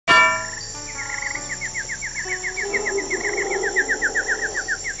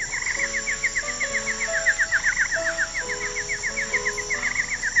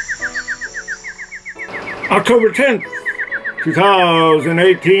October 10th,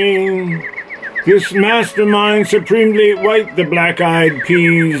 2018. This mastermind supremely wiped the black-eyed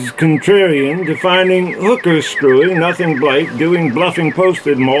peas contrarian, defining hooker screwing, nothing blight, doing bluffing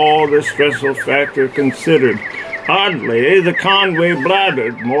posted, more the stressful factor considered. Oddly, the Conway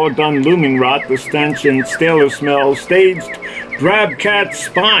blathered, more done looming rot, the stench and staler smell, staged drab cat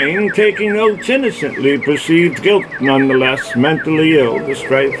spine, taking notes innocently, perceived guilt nonetheless, mentally ill, the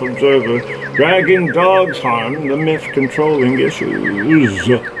strife observer, dragging dog's harm, the myth controlling issues.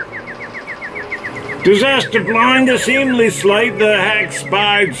 Disaster blind, the seemly slight, the hack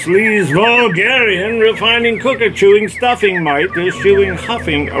spied sleaze vulgarian, refining cooker chewing stuffing mite, eschewing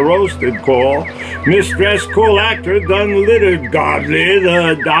huffing a roasted call, misdressed cool actor done littered godly,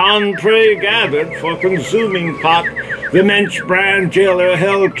 the down prey gathered for consuming pot, the mensch brand jailer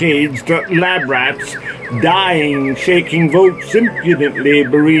hell caged lab rats, dying, shaking votes impudently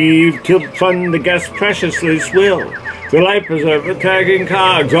bereaved, tilt fund the guest preciously swill. The life preserver tagging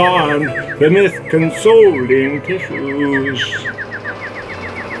cogs on the myth consoling tissues.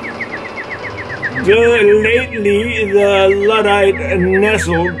 Lately the Luddite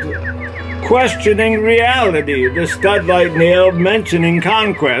nestled, questioning reality, the studlight nailed mentioning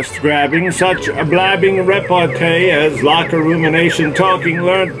conquest, grabbing such a blabbing repartee as locker rumination talking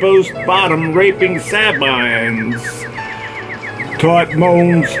learned boast bottom raping sabines. Taught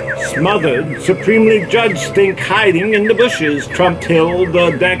moans smothered, supremely judged stink hiding in the bushes, trumped hill, the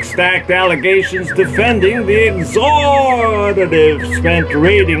deck stacked allegations defending the exhortative, spent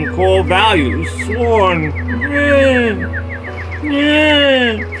raiding core values, sworn.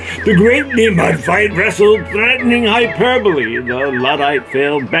 The greatly mud fight wrestled, threatening hyperbole, the Luddite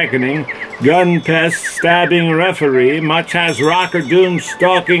failed beckoning, gun pest stabbing referee, much has rocker doom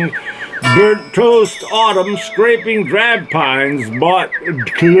stalking, burnt toast autumn scraping drab pines, bought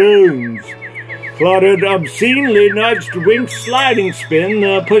clones. Cluttered obscenely nudged winked sliding spin,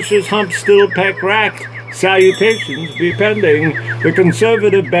 pushes hump still peck racked, salutations be pending, the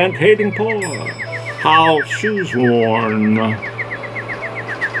conservative bent hating poor, how shoes worn.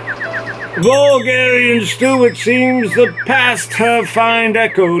 Vulgarian stew, it seems the past have find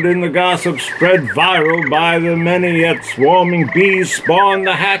echoed in the gossip spread viral by the many yet swarming bees spawn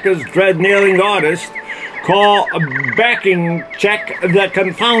the hacker's dread nailing artist, call backing check the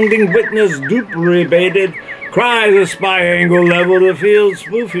confounding witness dupe rebated, cry the spy angle level the field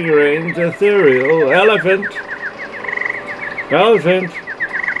spoofing range ethereal, elephant,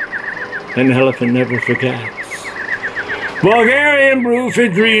 an elephant never forgets. Bulgarian brew for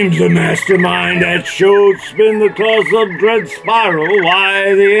dreams, the mastermind that showed spin the close-up dread spiral,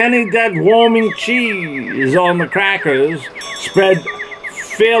 why the any dead warming cheese on the crackers spread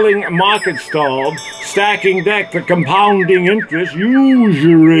failing market stalled, stacking deck the compounding interest,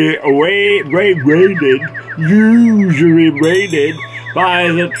 usury raided by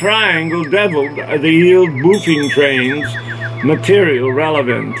the triangle deviled, the yield boofing trains, material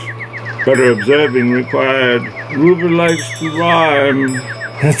relevant. Better observing required. Ruber likes to rhyme.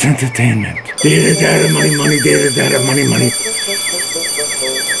 That's entertainment. Data, data, money, money, data, data, money, money.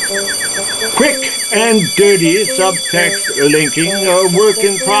 Quick and dirty subtext linking, a work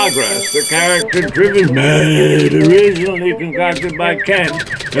in progress. The character-driven mad, originally concocted by Ken,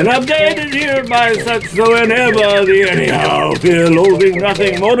 and updated here by such so and ever the anyhow, fear, loathing,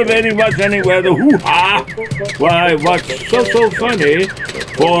 nothing, motivating much anywhere, the hoo-ha. Why, what's so funny?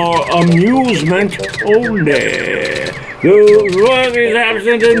 For amusement only. The royalties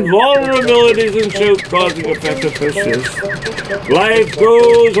absent and vulnerabilities in soup causing effect to persist. Life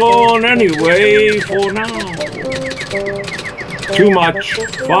goes on anyway for now. Too much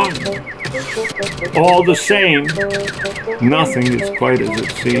fun. All the same, nothing is quite as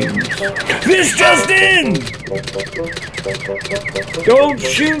it seems. This just in! Don't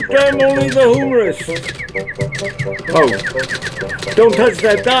shoot, I'm only the humorist. Oh, don't touch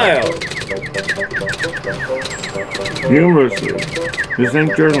that dial. Humorously, this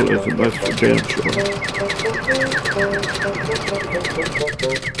ain't journalism, that's for damn sure.